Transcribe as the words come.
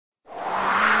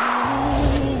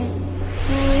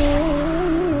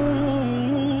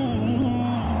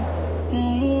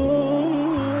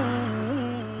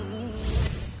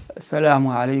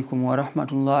Assalamu alaikum wa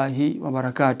rahmatullahi wa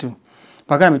barakatuh.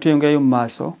 Pagana metweyongerayo mu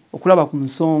maaso okulaba ku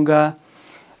nsonga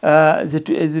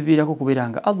zetu eziviirako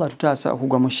kubeeranga Allah tutaasa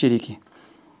okugwa mu shiriki.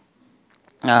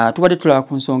 Tubadde tulaba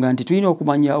ku nsonga nti tulina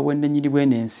okumanya obwennyini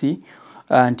bw'ensi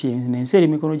nti ensi eri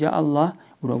mikono gya Allah,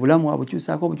 obulamu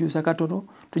abukyusaako obukyusa katono,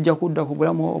 tujja kudda ku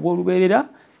bulamu obw'olubeerera,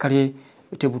 kale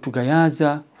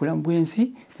tebutugayaza obulamu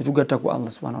bw'ensi netugatta ku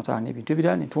Allah subhanahu wa ta'ala n'ebintu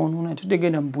ebirala ne twonoona ne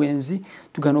tudegenda mu bwenzi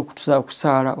tugana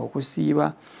okusaala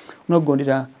okusiiba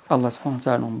n'okugondera Allah subhanahu wa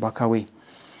ta'ala n'omubaka we.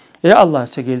 Era Allah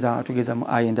ategeeza mu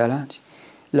aya endala nti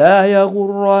لا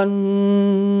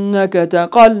يغرنك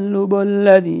تقلب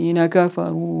الذين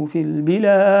كفروا في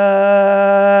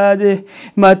البلاد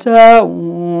متاع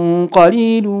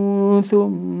قليل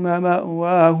ثم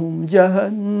مأواهم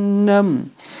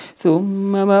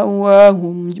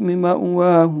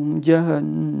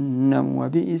جهنم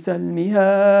وبئس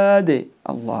المهاد.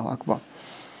 الله أكبر.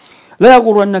 لا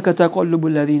يغرنك تقلب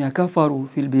الذين كفروا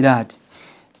في البلاد.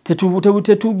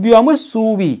 تتبعوا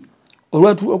السوبي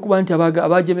olwatu okuba nti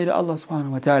abajemera Allah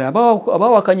subhanahu wa ta'ala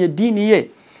abawakanya eddiini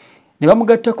ye ne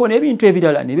bamugattako n'ebintu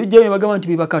ebirala ne bijjayo ne bagamba nti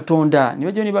biba Katonda, ne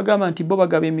bajjayo ne bagamba nti bo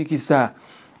bagaba emikisa,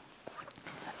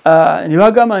 ne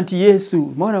bagamba nti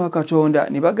Yesu mwana wa Katonda,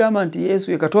 ne bagamba nti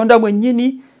Yesu ye Katonda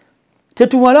mwennyini.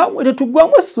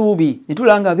 Tetugwamu essuubi ne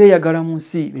tulanga beeyagala mu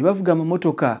nsi, be bavuga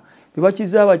amamotoka, be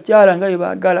bakiza abakyala nga be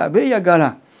baagala,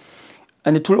 beeyagala,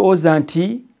 ne tulowooza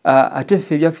nti ate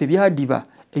ffe ebyaffe byadiba,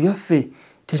 ebyaffe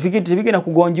tebigenda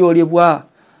kugonjoolebwa.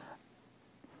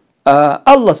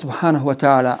 Allah subhanahu wa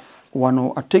ta'ala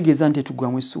wano atutegeeza nti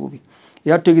tugwamu essuubi,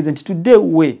 era atutegeeza nti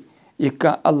tuddewe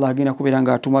yekka Allah agenda kubeera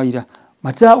nga atumalira.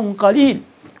 Mataun qalil,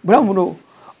 bulamu buno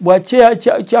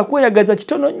bwakyakweyaгаza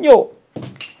kitono nnyo,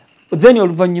 then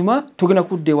oluvannyuma tugenda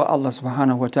kuddewa Allah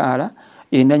subhanahu wa ta'ala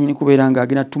yenna nnyini kubeera nga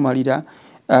agenda tumalira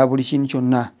buli kintu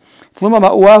kyonna. Thumma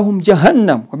ma'wahum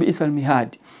jahannam wa bi'sal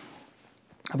mihad.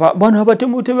 Bano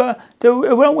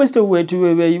obulamu bwensi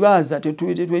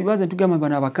tebeeyibaza tugamba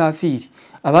bano abakafiiri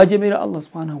abajemera Allah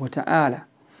subhanahu wa ta'ala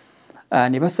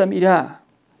ne basamira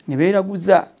ne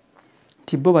beeraguza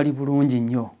nti bo bali bulungi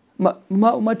nnyo.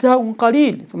 Mataun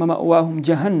qalil thumma ma'wahum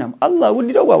jahannam. Allah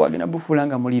buddira bwabwe agenda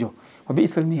bufuulanga muliro. Wa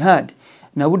bi'sal mihad,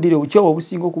 na buddira obukyawo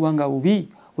obusinga okuba nga bubi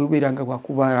obubeeranga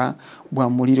bwakubala bwa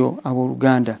muliro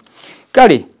abooluganda.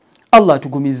 Kale Allah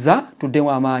atugumiza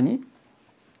tuddemu amaanyi,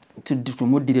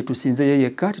 tumuddire tusinze ye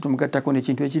yekka, tetumugattako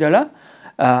n'ekintu ekirala.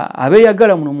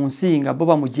 Abeeyagala muno mu nsi nga bo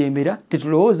bamujembera,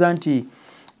 tetulowooza nti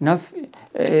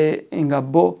nga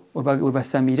bo we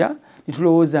basamira,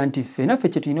 netulowooza nti ffe naffe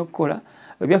kye tulina okukola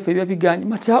ebyaffe ebya biganye.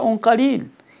 Mataun qalil,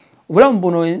 obulamu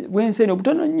buno bw'ensi eno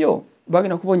butono nnyo,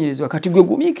 bagenda kubonyerezebwa. Kati gwe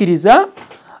gumiikiriza,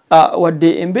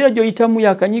 wadde embeera gy'oyitamu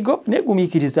yakanyigo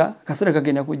negumiikiriza, akaseera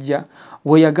kagenda kujja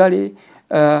weeyagale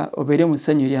obeere mu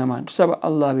ssanyu ery'amaanyi. Tusaba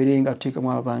Allah abeere nga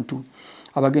atuteekamu abantu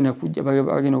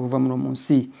abagenda okuva muno mu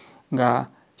nsi nga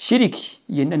shiriki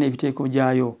yenna n'ebiteeko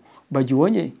gyayo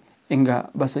bagiwonye nga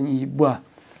basonyiyibbwa.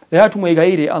 Era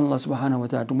tumwegayire Allah subhanahu wa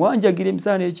ta'ala, tumwanjagire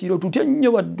emisana n'ekiro, tutye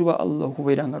nnyo baddu ba Allah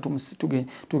okubeera nga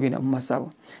tugenda mu masabo,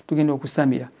 tugenda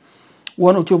okusamira.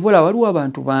 Wano kyovola waliwo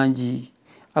abantu bangi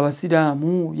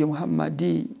abasiraamu, ye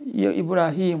Muhammadi, ye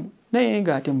Ibrahimu, naye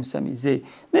nga ate musamize,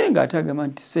 naye nga ate agamba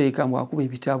nti seeka mbwakuba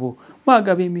ebitabo,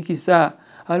 mwagaba emikisa,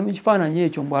 ali mu kifaananyi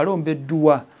ekyo mbwalomba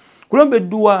edduwa. Kulomba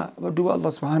edduwa baddu ba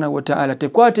Allah subhanahu wa ta'ala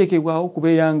tekwateekebwawo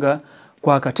kubeera nga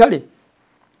kwa katale,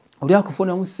 oli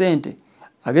akufunamu ssente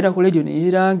agenda ku leediyo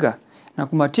neyeeranga na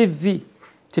ku mativi.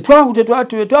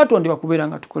 Tetwatondebwa kubeera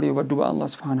nga tukoleyo baddu ba Allah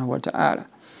subhanahu wa ta'ala.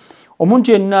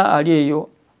 Omuntu yenna ali eyo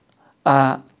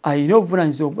alina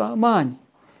obuvunaanyizibwa obw'amaanyi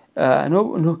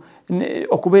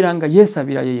okubeera nga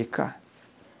yeesabira ye yekka,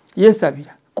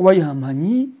 yeesabira kuba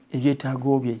yamanyi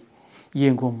ebyetaago bye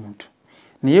ye ng'omuntu.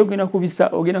 Naye ogenda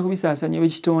kubisaasanya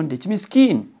ekitonde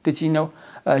kimiskiini tekirina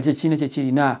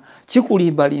kyekirina,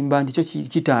 kikulimbalimba nti kyo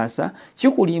kitaasa,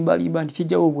 kikulimbalimba nti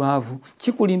kijjawo obwavu,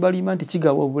 kikulimbalimba nti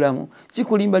kigawa obulamu,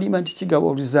 kikulimbalimba nti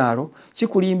kigawa oluzaalo,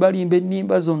 kikulimbalimba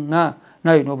ennimba zonna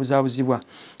naye n'obuzaabuzibwa.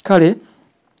 Kale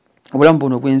obulamu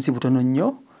buno bw'ensi butono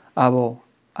nnyo. Abo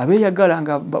abeeyagala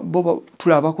nga bo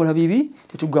tulaba bakola bibi,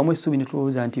 tetugwamu essuubi ne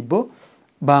tulowooza nti bo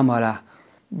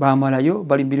baamalayo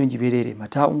bali mu birungi bireere.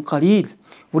 Mataun qalil,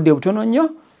 budde butono nnyo.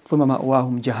 Thumma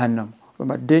ma'wahum jahannam,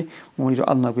 babadde mu muliro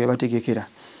Allah gwe yabategekera.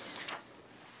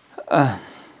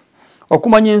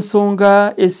 Okumanya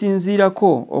ensonga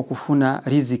esinziirako okufuna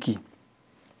riziki.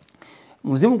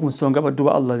 Muzimu ku nsonga baddu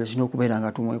ba Allah zirina okubeera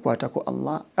nga tumwekwatako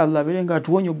Allah abeere nga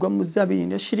atuwonya okugwa mu zabiri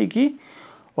ne shiriki,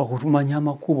 okutumanya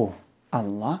amakubo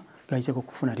Allah gayitako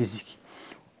okufuna riziki.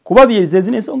 Kuba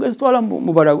byezezi n'ensonga ezitwala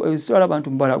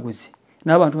abantu mu balaguzi.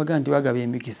 n'abantu baga nti bagaba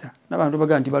emikisa n'abantu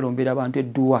baga nti balombera abantu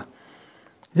edduwa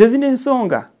zezina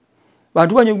ensonga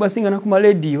bantu banyo basingana ku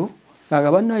maleediyo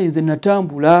nga bannaye nze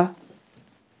natambula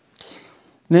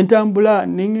nentambula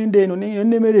nengenda eno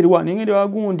nenemererwa nengenda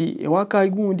wagundi ewakayi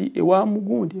gundi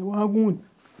ewamugundi ewagundi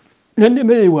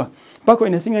nenemererwa mpaka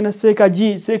inasingana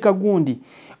seeka gundi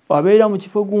wabeera mu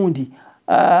kifo gundi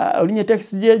olinya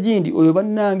taxi je gindi oyo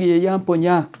bannange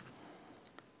yamponya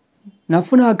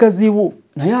nafuna akazibu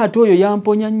naye ate oyo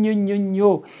yamponya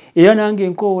nnyo era nange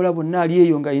nkoola bonna ali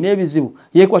eyo nga ina ebizibu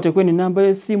yekwate kweni namba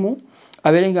y'essimu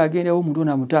abeere nga agendawo omuntu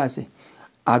namutaase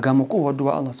agamukuba waddu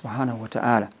wa Allah subhanahu wa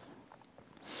ta'ala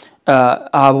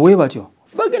abo bwe batyo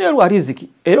bagenderwa riziki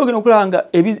era ogenda okulanga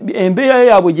embeera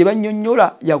yaabwe gye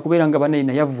bannyonnyola yakubeera nga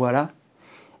banayina yavuwala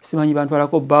simanyi bantu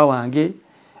alako bba wange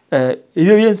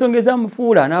ebyo byensonga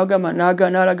ezamufuula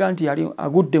n'alaga nti yali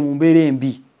agudde mu mbeera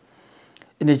embi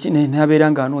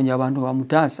nabeera nga anoonya abantu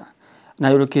bamutaasa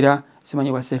nayolekera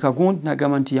simanyi waseeka gundi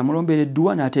n'agamba nti yamulombera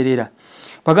edduwa n'aterera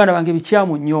baganda bange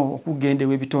bikyamu nnyo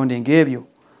okugenderwa ebitonde ng'ebyo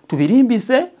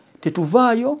tubirimbise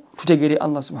tetuvaayo tutegere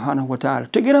Allah subhanahu wa ta'ala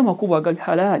tutegere amakubo agali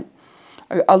halali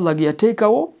Allah ge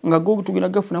yateekawo nga go tugenda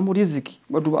gafunamu riziki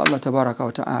baddu ba Allah tabaraka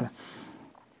wa ta'ala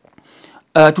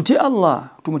tutye Allah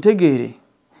tumutegere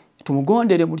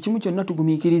tumugondere buli kimu kyonna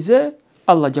tugumiikirize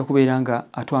Allah ajja kubeera nga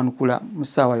atwanukula mu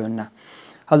ssaawa yonna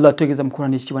Allah tutegeza mu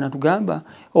Qur'an ekitibwa natugamba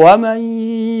wa man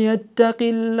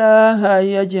yattaqillaha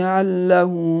yaj'al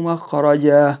lahu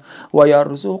makhraja wa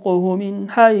yarzuquhu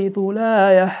min haythu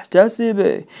la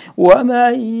yahtasib wa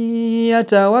man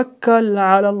yatawakkal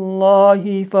 'ala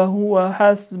Allahi fahuwa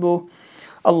hasbuh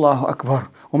Allahu akbar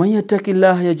wa man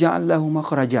yattaqillaha yaj'al lahu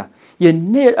makhraja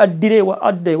yenne addire wa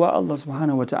adde wa Allah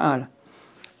subhanahu wa ta'ala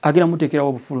agenda mutekerawo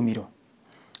obufulumiro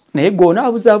naye gona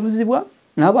abuzabuzibwa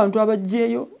n'abantu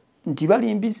abajjeeyo nti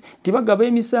balimbisi nti bagaba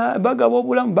emisa bagaba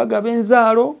obulamu bagaba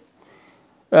enzaalo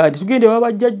tugende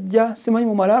babajjajja simanyi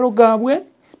mu malaalo gaabwe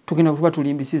tugenda kuba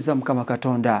tulimbisiza Mukama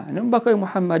Katonda ne mubaka we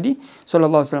Muhammadi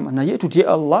sallallahu alaihi wasallam naye tutye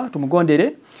Allah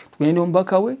tumugondere tugende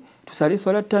mubaka we tusale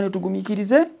swala ttano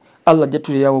tugumiikirize Allah ajja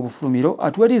tulirawo obufulumiro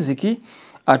atuwa riziki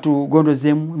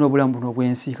atugondozemu n'obulamu buno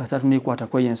obwensi kasatu nekwata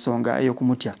kwa yensonga eyo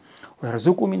kumutya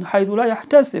yarzuqu min haythu la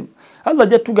yahtasib Allah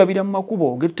ajja tugabira mu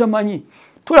makubo getutamanyi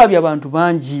tulabye abantu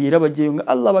bangi era bajjeyo nga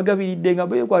Allah bagabiridde nga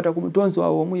beekwata ku mutonzo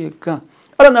wawe omu yekka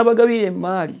Allah n'abagabira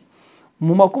emaali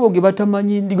mu makubo ge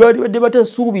batamanyi badde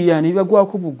batasuubira ne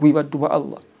bagwako bugwi baddu ba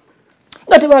Allah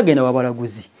nga tebagenda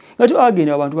wabalaguzi nga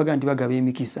tebagenda abantu baga nti bagaba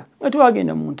emikisa nga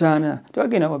tebagenda mu ntaana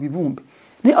tebagenda wa bibumbe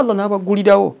naye Allah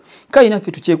n'abagulirawo kale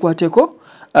naffe tukyekwateko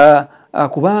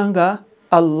kubanga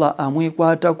Allah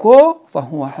amwekwatako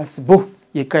fahuwa hasbuh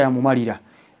yekka yamumalira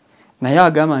naye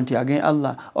agamba nti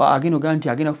Allah agenda nti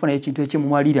agenda kufuna ekintu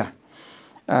ekimumalira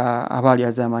abaali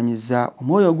azamanyiza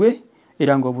omwoyo gwe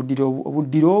era nga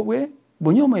obuddiro bwe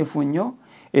bunyoomefu nnyo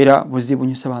era buzibu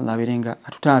nnyo saba Allah abeere nga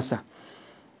atutaasa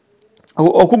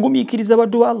okugumiikiriza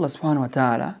baddu wa Allah subhanahu wa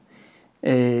ta'ala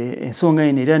ensonga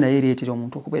eno era naye ereetera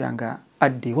omuntu okubeera nga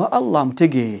adde wa Allah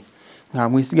amutegeere nga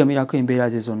amwesigamirako embeera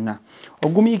ze zonna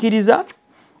okugumiikiriza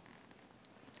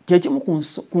kyekimu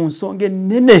ku nsonga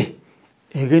ennene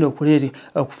egenda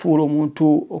okufuula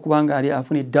omuntu okubanga ali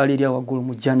afuna eddaala erya waggulu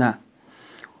mu jjana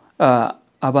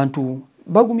abantu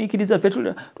bagumiikiriza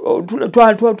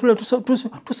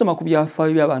tusoma ku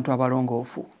byafaayo by'abantu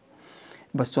abalongoofu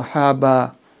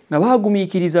basahaba nga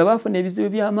bagumiikiriza bafuna ebizibu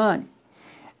by'amaanyi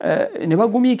ne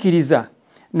bagumiikiriza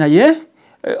naye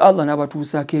Allah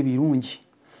n'abatuusaako ebirungi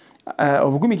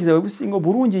obugumiikiriza bwe businga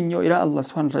obulungi nnyo era Allah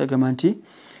subhanahu wa ta'ala yagamba nti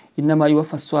innama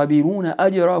yuwaffa as-sabiruuna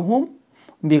ajrahum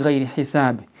bighayri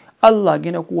hisaab Allah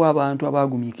agenda kuwa abantu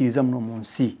abagumiikiriza muno mu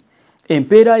nsi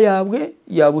empeera yaabwe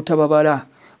ya butababala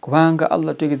kubanga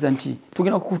Allah tutegeeza nti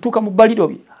tugenda kutuuka mu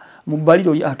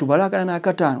bbaliro lye atubalakana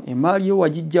n'akataano emaali yo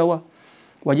wagijjawa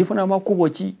wagifuna makubo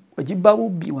ki wagibba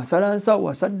bubbi wasala nsawo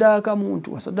wasaddaaka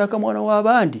muntu wasaddaaka mwana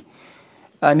w'abandi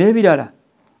n'ebirala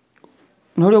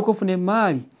n'olyoka ofuna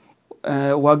emaali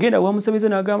wagenda wamusabiriza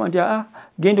n'agamba nti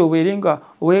genda obeere nga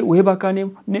weebaka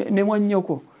ne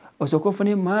mwannyoko osooka ofuna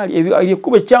emaali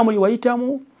ekkubo ekyamuli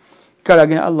wayitamu kale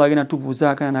agenda Allah agenda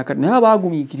tubuuzaakana n'akati naye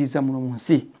abaagumiikiriza muno mu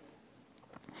nsi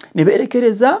ne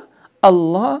beerekereza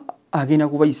Allah agenda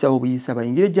kubayisawo obuyisa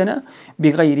bayingire ejjana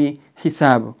bighayri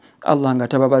hisaabu Allah nga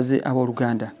tababaze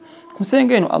abooluganda ku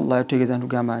nsonga eno Allah yategeeza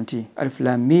ntugamba nti alif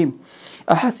lam mim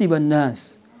ahasiba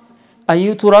nnaas an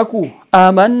yutraku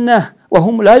amanna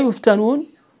wahum la yuftanun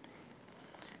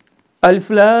alif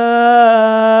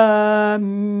lam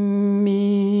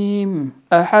mim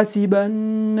أحسب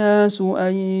الناس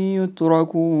أن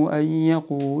يتركوا أن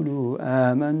يقولوا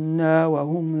آمنا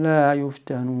وهم لا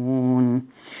يفتنون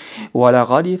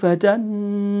ولقد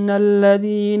فتنا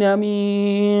الذين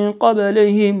من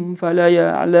قبلهم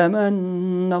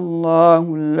فليعلمن الله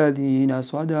الذين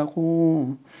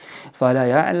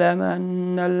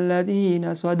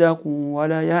صدقوا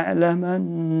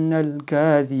وليعلمن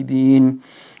الكاذبين.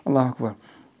 الله أكبر.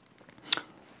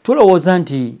 tulowooza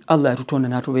nti Allah yatutonda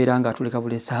n'atubeera nga atuleka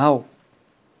bulesaawo.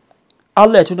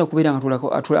 Allah yatonda kubeera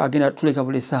nga agenda tuleka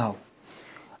bulesaawo.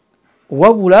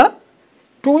 Wabula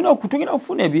tulina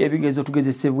kufuna ebigezo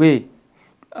tugezesebwe.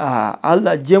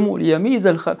 Allah jemu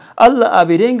liyamiza Allah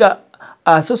abeerenga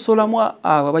asosolamu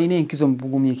abo abalina enkizo mu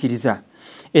bugumiikiriza.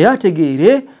 Era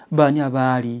ategeere baani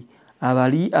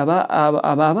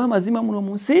ab'amazima muno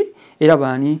mu nsi era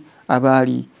baani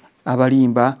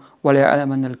abalimba. Wala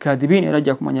ya'lamanna al-kadhibin, era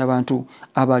ajja kumanya abantu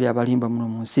abalimba muno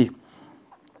mu nsi.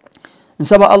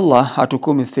 Nsaba Allah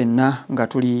atukuume ffenna nga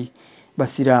tuli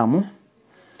basiraamu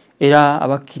era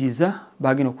abakkiriza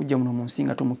bagenda okujja muno mu nsi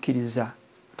nga tumukkiriza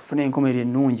tufune enkomerero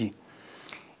ennungi.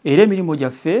 Era emirimu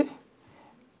gyaffe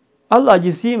Allah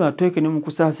agisiima tweke ne mu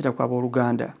kusaasira kwa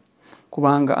abooluganda,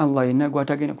 kubanga Allah yenna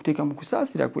gw'atagenda kuteeka mu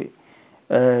kusaasira kwe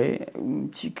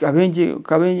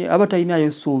kabenje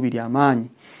abatalinayo ssuubi ly'amaanyi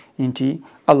nti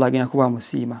Allah agenda kuba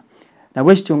musiima.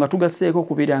 Nabwe kityo nga tugaseeko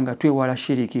okubeera nga twewala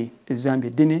shiriki ezambi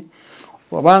eddene.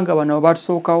 Wabanga bano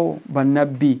batusookawo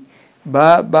bannabbi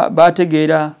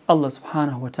bategeera Allah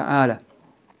subhanahu wa ta'ala.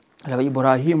 Alaba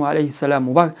Ibrahimu alayhi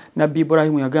salamu, nabbi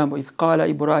Ibrahimu yagamba idh qala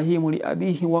Ibrahimu li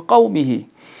abihi wa qawmihi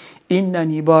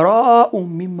innani bara'un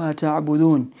mimma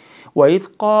ta'budun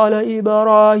وإذ قال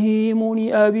إبراهيم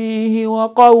لأبيه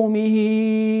وقومه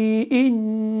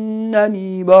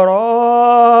إنني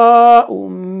براء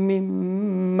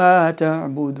مما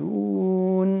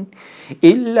تعبدون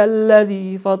إلا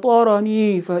الذي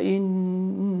فطرني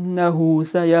فإنه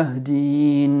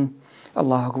سيهدين.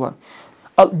 الله أكبر.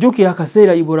 jukira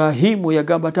akaseera Ibrahimu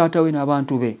yagamba taatawe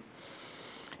n'abantu be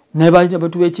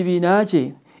n'abantu b'ekibiina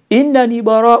kye, innani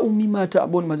bara'u mimma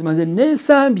ta'budun, mazima nze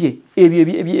nesambye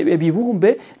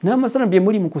ebibumbe n'amasanamu bye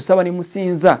muli mu kusaba ne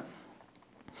musinza.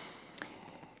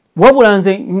 Wabula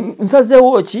nze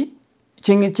nsazeewo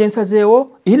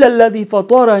kyensazeewo illa alladhi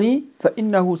fatarani fa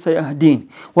innahu sayahdin,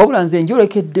 wabula nze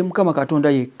njolekedde Mukama Katonda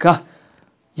yekka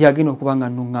yagenda okuba nga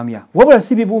nnuŋŋamya. Wabula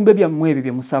si bibumbe byammwe ebyo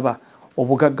bye musaba,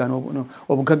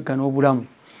 obugagga n'obulamu,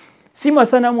 si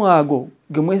masanamu ago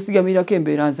ge mwesigamirako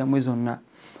embeera zammwe zonna,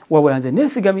 wabula nze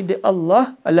nesigamidde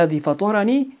Allah alladhi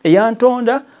fatarani,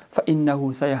 eyantonda, fa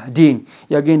innahu sayahdin,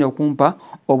 yagenda okumpa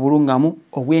obulungamu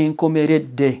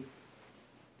obwenkomeredde.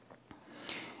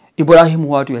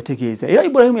 Ibrahimu watu yategeeza, era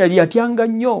Ibrahimu yali yatyanga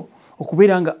nnyo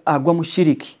okubeera nga agwa mu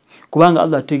shiriki, kubanga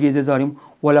Allah ategeezeza walimu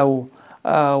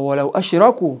walau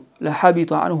ashraku la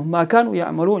habita anhum ma kanu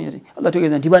ya'malun. Allah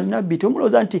ategeeza nti bannabbi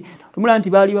tomulooza nti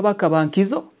baali babaka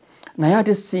bankizo, naye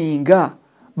ate singa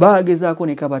bagezaako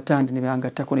ne kabatandi ne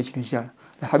bangattako n'ekintu ekirala,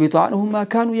 la habita anhum ma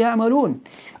kanu ya'malun,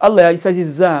 Allah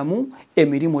yalisazizaamu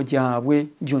emirimu gyabwe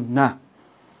gyonna.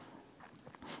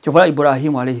 Kyova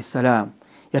Ibrahimu alayhi salam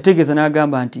yategeeza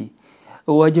n'agamba nti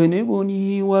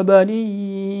wajanibuni wa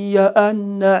baniya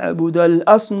an na'buda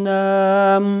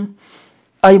al-asnam,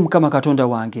 ayi Mukama Katonda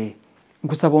wange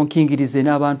nkusaba onkingirize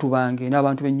n'abantu bange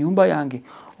n'abantu b'ennyumba yange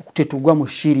tetugwa mu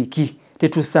shiriki,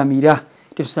 tetusamira,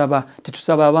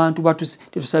 tetusaba abantu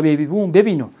tetusaba ebibumbe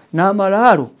bino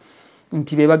n'amalaalo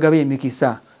nti bebagaba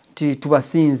emikisa nti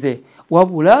tubasinze,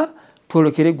 wabula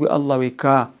twolekere gwe Allah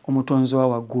wekka omutonzi wa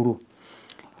waggulu.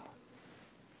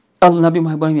 Nabi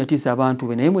Ibrahim yatiisa abantu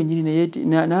be, naye mwennyini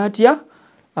n'atya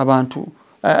abantu.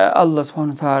 Allah subhanahu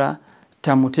wa ta'ala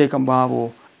tamuteeka mu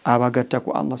abo abagatta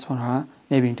ku Allah subhanahu wa ta'ala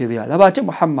n'ebintu ebirala. Laba ate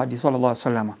Muhammad sallallahu alaihi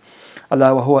wasallam,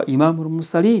 Allah wa huwa imamul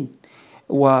mursalin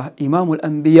wa imamul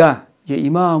anbiya, ye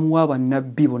imamu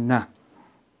w'abannabbi bonna.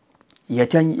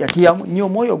 Yatya nnyo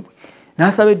omwoyo gwe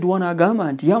n'asaba edduwa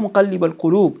n'agamba nti ya muqallibal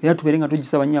qulub, era tubeere nga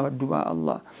tugisaba nnyo abaddu ba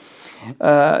Allah,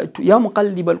 ya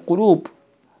muqallibal qulub,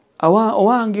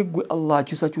 owange gwe Allah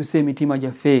akyusakyusa emitima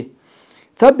gyaffe,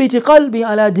 thabbiti qalbi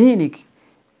ala dinik,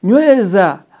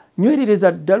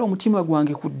 nywerereza ddala omutima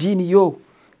gwange ku ddiini yo,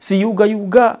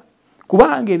 siyugayuga,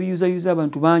 kubanga ebiyuzayuza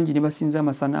abantu bangi ne basinza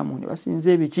amasanamu ne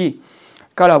basinza ebiki.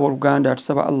 Kale abooluganda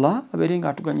tusaba Allah abeere nga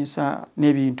atuganyisa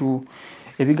n'ebintu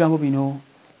ebigambo bino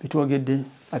bitwogedde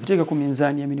abiteeka ku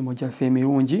minzaani y'emirimu gyaffe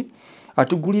emirungi,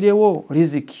 atugulirewo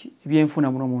riziki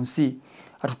ebyenfuna muno mu nsi,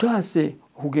 atutaase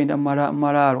okugenda mu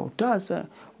malaalo, tutaase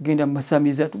genda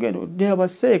mbasamiza tugenda ne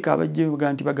abaseeka abajje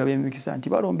ganti bagabe emikisa nti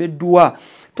balombeddwa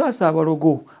twasa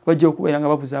abalogo bajje okubeera nga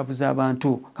babuzaabuza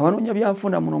abantu abanoonya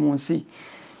byanfuna muno mu nsi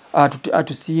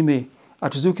atusiime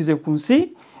atuzuukize ku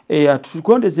nsi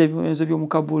atukondeze ebiwezo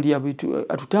by'omukabuli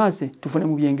atutaase tufune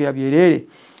mu byengera byerere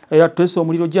era tutese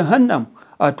omuliro jahannam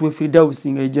atuwe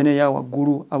firdausi nga ejjane ya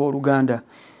waggulu abooluganda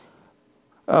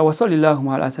wa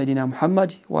sallallahu ala sayidina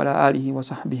Muhammad wa ala alihi wa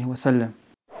sahbihi wa sallam.